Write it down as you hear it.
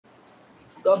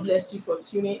God bless you for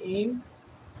tuning in.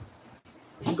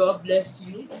 God bless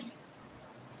you.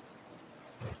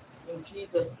 In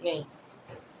Jesus' name.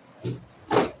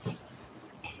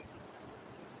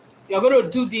 You're going to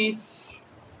do this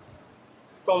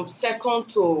from 2nd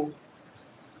to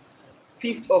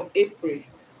 5th of April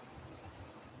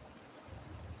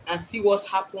and see what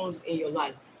happens in your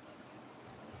life.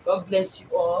 God bless you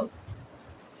all.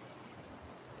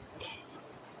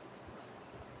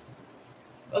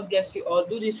 God bless you all.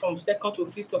 Do this from 2nd to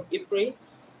 5th of April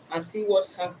and see what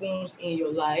happens in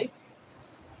your life.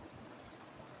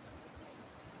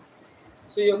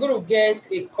 So you're going to get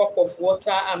a cup of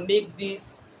water and make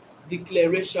this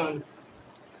declaration.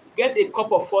 Get a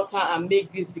cup of water and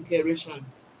make this declaration.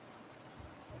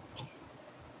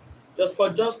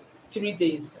 Just 3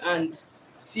 days and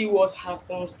see what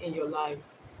happens in your life.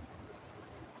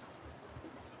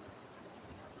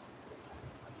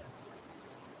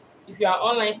 If you are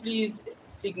online, please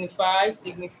signify. So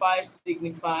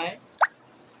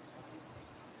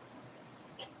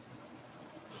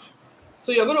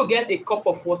you're going to get a cup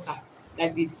of water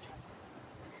like this.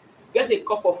 Get a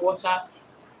cup of water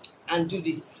and do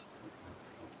this.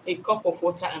 A cup of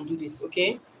water and do this,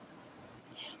 okay?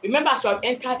 Remember, as you have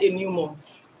entered a new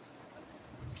month,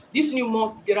 this new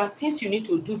month, there are things you need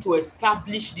to do to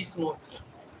establish this month.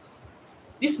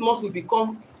 This month will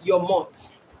become your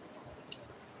month.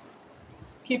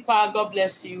 Keeper, God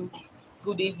bless you.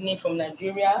 Good evening from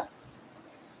Nigeria.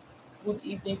 Good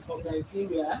evening from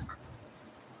Nigeria.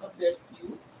 God bless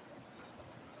you.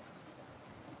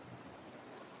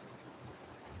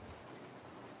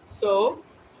 So,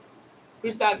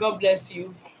 Krista, God bless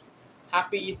you.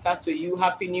 Happy Easter to you.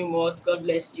 Happy New Month. God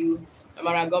bless you.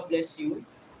 Amara, God bless you.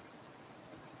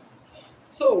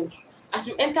 So, as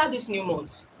you enter this new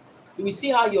month, you will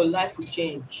see how your life will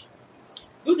change.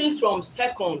 Do this from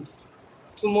 2nd,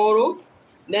 tomorrow,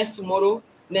 next tomorrow,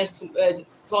 third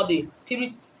day,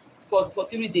 for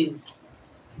 3 days.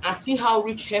 And see how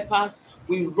rich helpers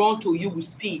will run to you with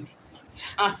speed.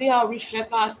 And see how rich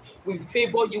helpers will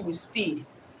favor you with speed.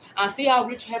 And see how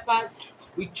rich helpers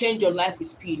will change your life with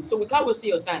speed. So without wasting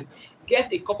your time,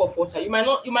 get a cup of water. You might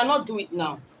not do it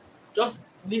now. Just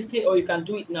listen, or you can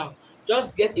do it now.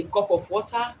 Just get a cup of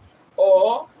water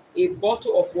or a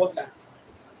bottle of water.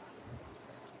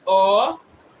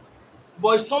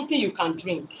 But it's something you can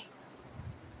drink.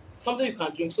 Something you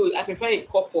can drink. So I prefer a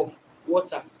cup of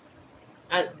water.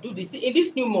 And do this. In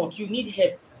this new month, you need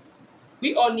help.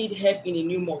 We all need help in a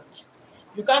new month.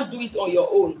 You can't do it on your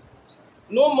own.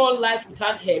 No more life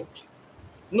without help.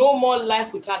 No more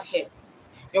life without help.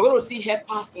 You're going to see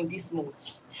helpers in this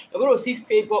month. You're going to see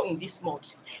favor in this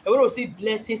month. You're going to see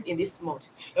blessings in this month.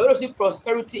 You're going to see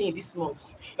prosperity in this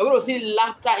month. You're going to see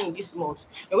laughter in this month.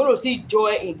 You're going to see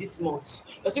joy in this month.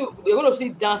 You're going to see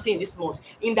dancing in this month.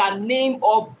 In the name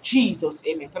of Jesus,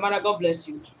 amen. Tamara, God bless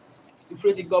you. You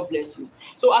praise it, God bless you.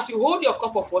 So as you hold your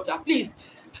cup of water, please,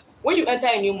 when you enter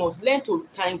a new month, learn to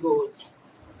thank God.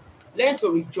 Learn to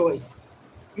rejoice.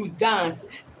 You dance.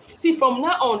 See, from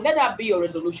now on, let that be your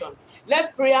resolution.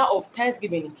 Let prayer of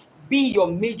thanksgiving be your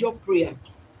major prayer.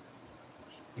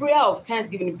 Prayer of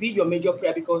thanksgiving be your major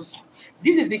prayer, because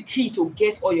this is the key to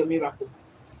get all your miracle.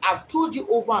 I've told you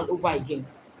over and over again.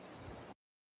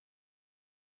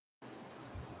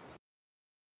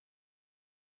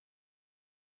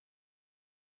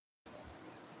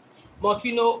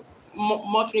 Motrino,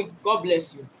 God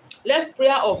bless you. Let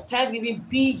prayer of thanksgiving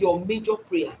be your major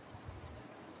prayer.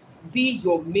 Be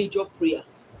your major prayer.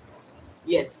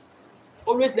 Yes.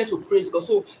 Always learn to praise God.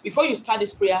 So before you start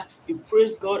this prayer, you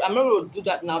praise God. I'm not going to do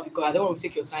that now because I don't want to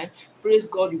take your time. Praise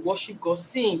God, you worship God,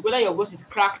 sing. Whether your voice is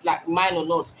cracked like mine or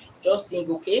not, just sing,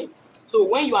 okay? So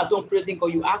when you are done praising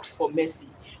God, you ask for mercy.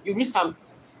 You read Psalm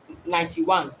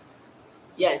 91.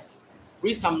 Yes.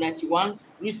 Read Psalm 91,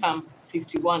 read Psalm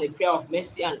 51, a prayer of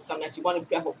mercy, and Psalm 91, a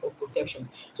prayer of protection.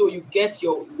 So you get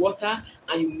your water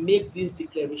and you make this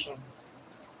declaration.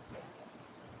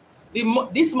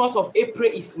 This month of April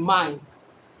is mine.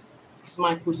 It's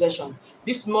my possession.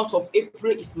 This month of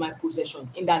April is my possession.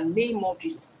 In the name of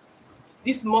Jesus.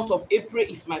 This month of April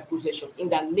is my possession. In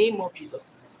the name of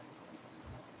Jesus.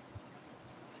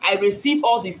 I receive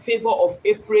all the favor of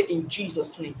April in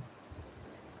Jesus' name.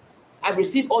 I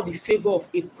receive all the favor of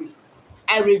April.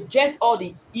 I reject all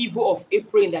the evil of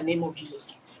April in the name of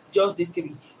Jesus. Just these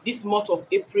three. This month of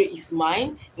April is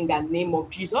mine in the name of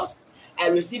Jesus. I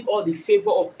receive all the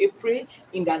favor of April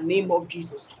in the name of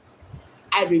Jesus.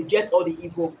 I reject all the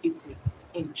evil of April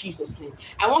in Jesus' name.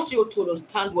 I want you to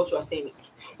understand what you are saying.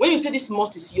 When you say this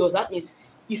month is yours, that means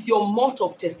it's your month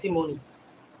of testimony.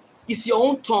 It's your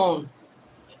own turn.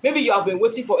 Maybe you have been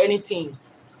waiting for anything.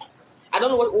 I don't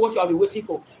know what you have been waiting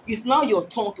for. It's now your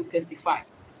turn to testify.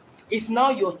 It's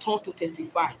now your turn to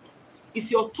testify.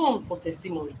 It's your turn for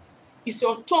testimony. It's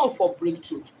your turn for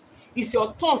breakthrough. It's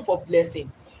your turn for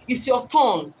blessing. It's your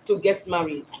turn to get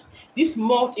married. This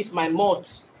month is my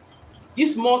month.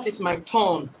 This month is my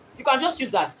turn. You can just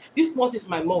use that. This month is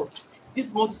my month.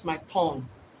 This month is my turn.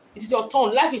 It is your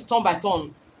turn. Life is turn by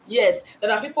turn. Yes,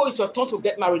 there are people, it's your turn to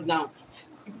get married now.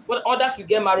 But others will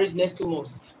get married next 2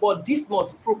 months. But this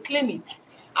month, proclaim it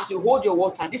as you hold your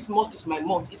water. This month is my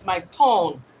month. It's my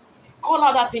turn. Call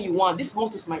out that thing you want. This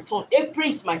month is my turn. April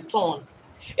is my turn.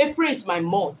 April is my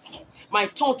month. My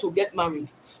turn to get married.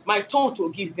 My turn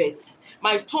to give birth.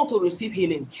 My turn to receive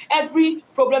healing. Every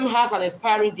problem has an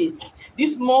expiring date.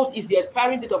 This month is the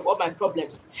expiring date of all my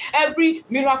problems. Every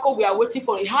miracle we are waiting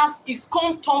for, it's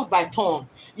come turn by turn.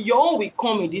 Your own will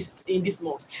come in this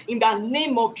month. In the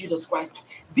name of Jesus Christ.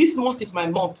 This month is my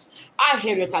month. I,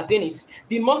 Henrietta Dennis,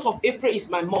 the month of April is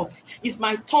my month. It's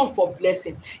my turn for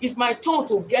blessing. It's my turn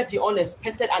to get the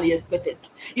unexpected and the expected.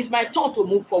 It's my turn to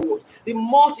move forward. The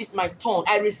month is my turn.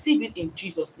 I receive it in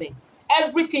Jesus' name.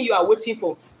 Everything you are waiting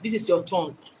for, this is your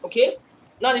turn. Okay?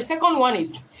 Now, the second one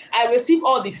is, I receive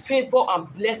all the favor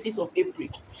and blessings of April.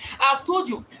 I've told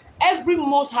you, every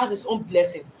month has its own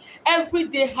blessing. Every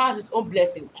day has its own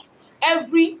blessing.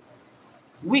 Every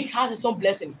week has its own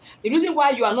blessing. The reason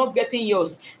why you are not getting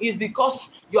yours is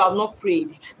because you have not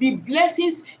prayed. The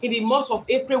blessings in the month of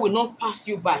April will not pass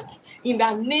you by. In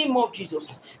the name of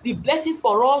Jesus. The blessings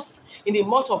for us in the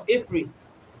month of April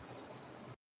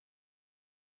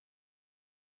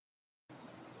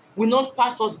will not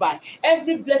pass us by.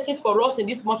 Every blessing for us in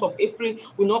this month of April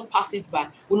will not pass us by.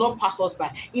 Will not pass us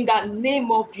by. In the name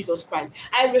of Jesus Christ,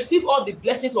 I receive all the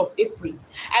blessings of April.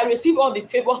 I receive all the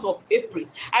favors of April.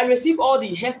 I receive all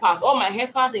the helpers, all my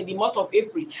helpers in the month of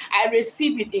April. I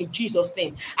receive it in Jesus'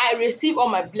 name. I receive all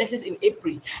my blessings in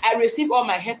April. I receive all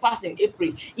my helpers in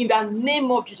April. In the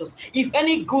name of Jesus. If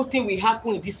any good thing will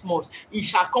happen in this month, it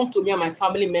shall come to me and my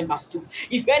family members too.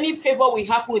 If any favor will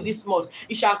happen in this month,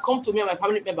 it shall come to me and my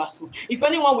family members too. If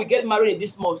anyone will get married in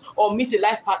this month or meet a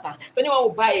life partner, if anyone will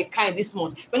buy a car in this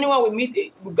month, if anyone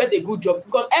will get a good job,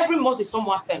 because every month is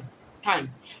someone's time.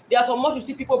 There are some months you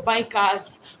see people buying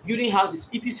cars, building houses.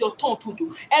 It is your turn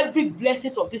too. Every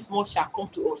blessings of this month shall come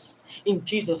to us in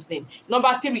Jesus' name.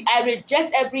 Number 3, I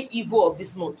reject every evil of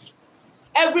this month.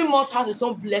 Every month has its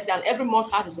own blessing and every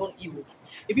month has its own evil.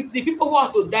 The people who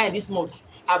are to die in this month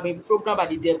have been programmed by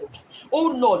the devil. Oh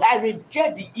Lord, I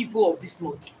reject the evil of this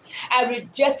month. I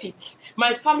reject it.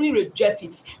 My family reject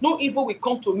it. No evil will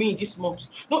come to me in this month.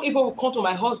 No evil will come to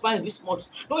my husband in this month.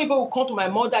 No evil will come to my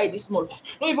mother in this month.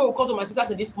 No evil will come to my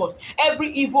sisters in this month.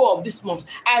 Every evil of this month,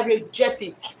 I reject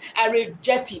it. I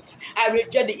reject it. I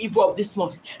reject the evil of this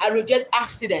month. I reject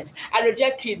accidents. I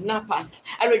reject kidnappers.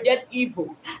 I reject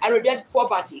evil. I reject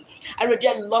poverty. I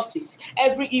reject losses.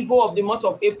 Every evil of the month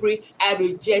of April, I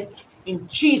reject in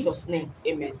Jesus' name.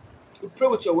 Amen. You pray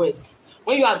with your words.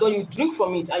 When you are done, you drink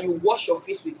from it and you wash your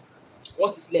face with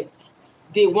what is left.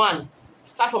 Day 1,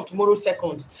 start from tomorrow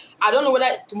 2nd. I don't know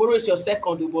whether tomorrow is your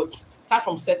 2nd, but start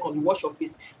from 2nd, you wash your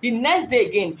face. The next day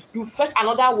again, you fetch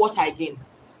another water again.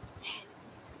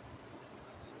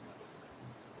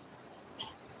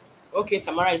 Okay,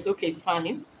 Tamara, it's okay, it's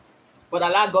fine. But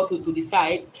allow God to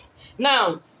decide.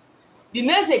 Now, the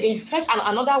next day again, you fetch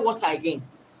another water again.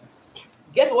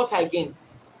 Get water again.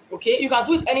 Okay, you can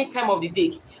do it any time of the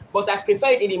day, but I prefer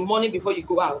it in the morning before you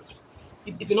go out.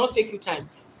 It will not take you time.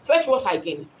 Fetch water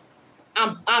again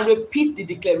and repeat the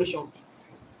declaration.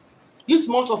 This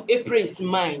month of April is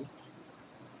mine.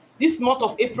 This month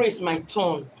of April is my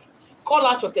turn. Call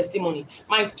out your testimony.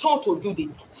 My turn to do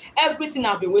this. Everything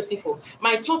I've been waiting for.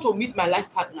 My turn to meet my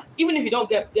life partner. Even if you don't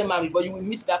get married, but you will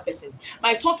meet that person.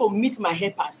 My turn to meet my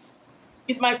helpers.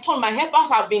 It's my turn. My helpers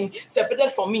have been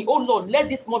separated from me. Oh Lord, let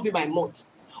this month be my month.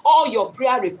 All your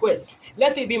prayer requests,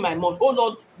 let it be my month. Oh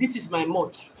Lord, this is my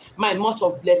month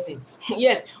of blessing.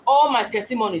 Yes, all my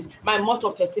testimonies, my month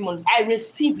of testimonies, I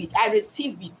receive it. I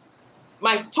receive it.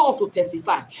 My turn to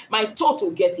testify, my turn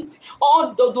to get it.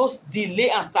 All those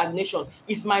delay and stagnation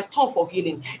is my turn for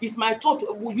healing. It's my turn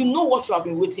to, you know what you have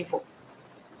been waiting for.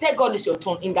 Tell God it's your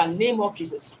turn in the name of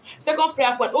Jesus. Second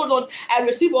prayer point, oh Lord, I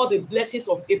receive all the blessings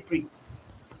of April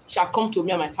shall come to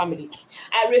me and my family.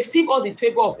 I receive all the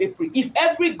favor of April. If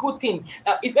any good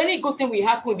thing will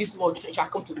happen this month, it shall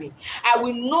come to me. I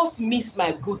will not miss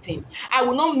my good thing. I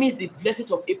will not miss the blessings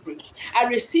of April. I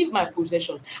receive my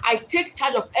possession. I take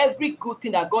charge of every good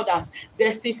thing that God has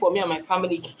destined for me and my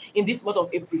family in this month of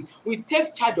April. We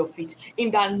take charge of it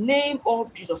in the name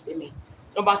of Jesus. Amen.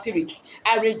 Number 3,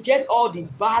 I reject all the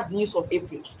bad news of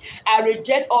April. I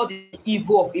reject all the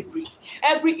evil of April.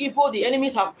 Every evil the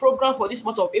enemies have programmed for this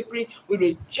month of April, we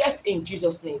reject in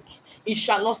Jesus' name. It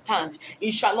shall not stand.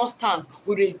 It shall not stand.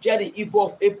 We reject the evil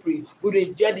of April. We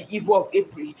reject the evil of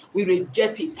April. We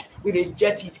reject it. We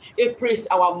reject it. April is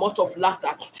our month of laughter,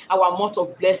 our month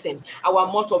of blessing,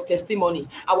 our month of testimony,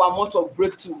 our month of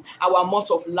breakthrough, our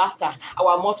month of laughter,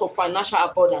 our month of financial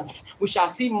abundance. We shall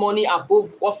see money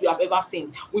above what we have ever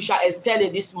seen. We shall excel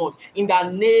in this month. In the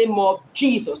name of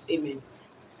Jesus, amen.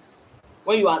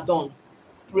 When you are done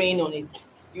praying on it,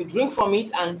 you drink from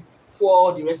it and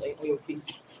pour the rest on your face.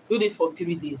 Do this for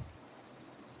 3 days.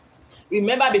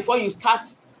 Remember, before you start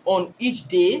on each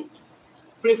day,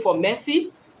 pray for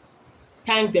mercy,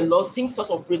 thank the Lord, sing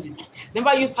songs of praises.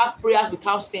 Never you start prayers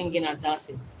without singing and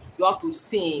dancing. You have to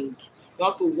sing. You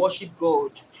have to worship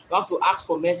God. You have to ask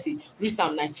for mercy. Read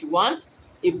Psalm 91.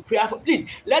 A prayer for, please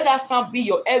let that psalm be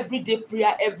your everyday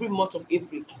prayer every month of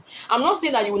April. I'm not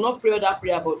saying that you will not pray that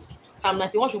prayer, but Psalm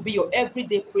 91 should be your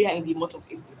everyday prayer in the month of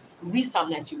April. Read Psalm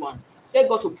 91. Tell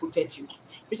God to protect you.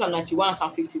 Read Psalm 91 and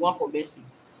Psalm 51 for mercy.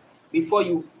 Before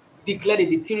you declare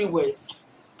the 3 words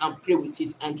and pray with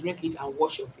it and drink it and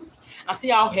wash your face. And see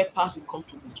how helpers will come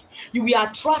to you. You will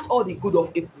attract all the good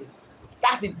of April.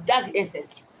 That's the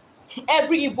essence.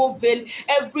 Every evil veil,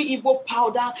 every evil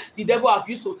powder the devil have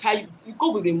used to tie you,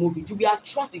 God will remove it. You will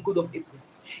attract the good of April.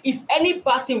 If any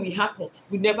bad thing will happen,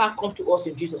 will never come to us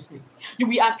in Jesus' name. You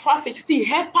will attract it. See,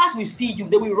 helpers will see you,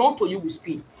 they will run to you with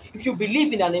speed. If you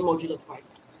believe in the name of Jesus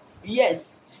Christ.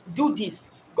 Yes, do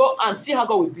this. Go and see how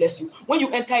God will bless you. When you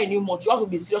enter a new month, you have to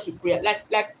be serious with prayer. Like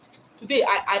today,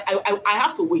 I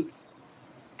have to wait.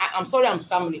 I'm sorry, I'm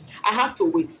stammering. I have to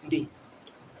wait today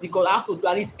because I have to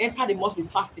at least enter the month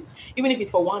with fasting, even if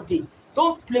it's for 1 day.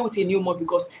 Don't play with a new month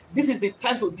because this is the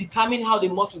time to determine how the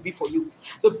month will be for you.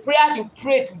 The prayers you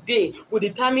pray today will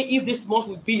determine if this month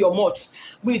will be your month.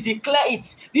 We declare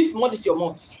it. This month is your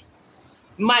month.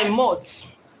 My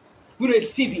month. We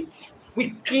receive it.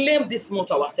 We claim this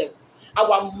month ourselves.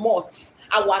 Our month,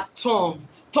 our turn.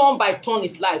 Turn by turn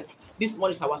is life. This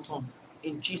month is our turn.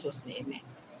 In Jesus' name, amen.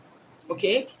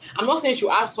 Okay? I'm not saying you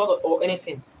should add salt or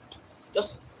anything.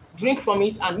 Just drink from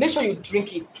it and make sure you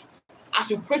drink it. As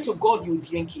you pray to God, you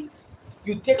drink it.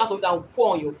 You take out of it and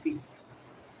pour on your face.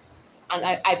 And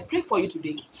I pray for you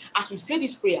today. As you say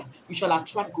this prayer, you shall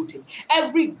attract good thing.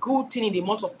 Every good thing in the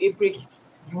month of April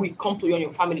will come to you and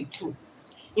your family too.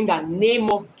 In the name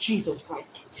of Jesus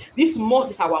Christ. This month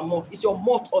is our month. It's your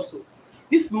month also.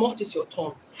 This month is your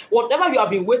turn. Whatever you have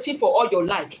been waiting for all your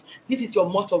life, this is your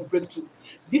month of breakthrough.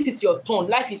 This is your turn.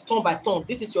 Life is turn by turn.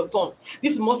 This is your turn.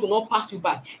 This month will not pass you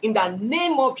by. In the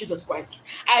name of Jesus Christ,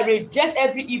 I reject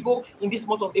every evil in this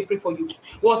month of April for you.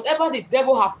 Whatever the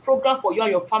devil have programmed for you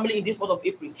and your family in this month of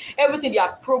April, everything they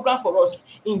have programmed for us,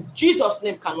 in Jesus'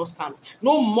 name cannot stand.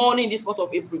 No mourning in this month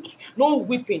of April. No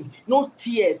weeping. No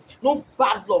tears. No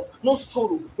bad luck. No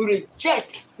sorrow. We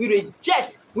reject. We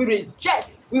reject. We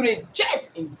reject. We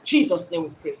reject. In Jesus' name we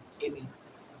pray. Amen.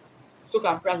 So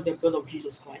can I pray with the blood of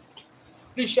Jesus Christ.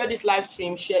 Please share this live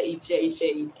stream, share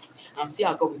it, and see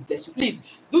how God will bless you. Please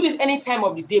do this any time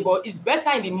of the day, but it's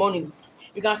better in the morning.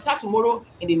 You can start tomorrow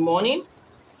in the morning,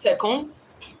 second,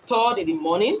 third in the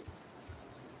morning,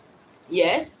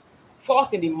 yes,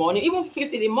 fourth in the morning, even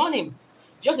fifth in the morning.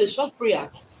 Just a short prayer.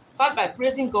 Start by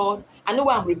praising God. I know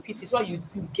why I'm repeating, so you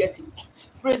get it.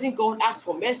 Praising God, ask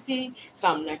for mercy,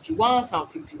 Psalm 91, Psalm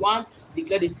 51,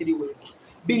 declare these 3 words.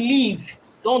 Believe,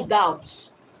 don't doubt.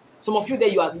 Some of you there,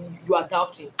 you are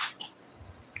doubting.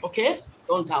 Okay?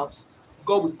 Don't doubt.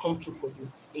 God will come true for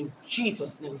you. In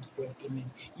Jesus' name we pray. Amen.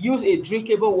 Use a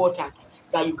drinkable water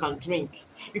that you can drink.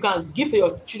 You can give to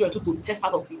your children to test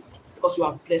out of it because you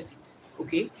have blessed it.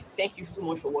 Okay? Thank you so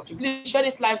much for watching. Please share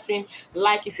this live stream,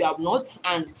 like if you have not,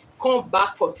 and come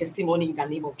back for testimony in the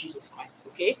name of Jesus Christ.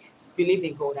 Okay? Believe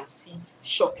in God and see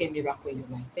shocking miracle in your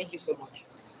life. Thank you so much.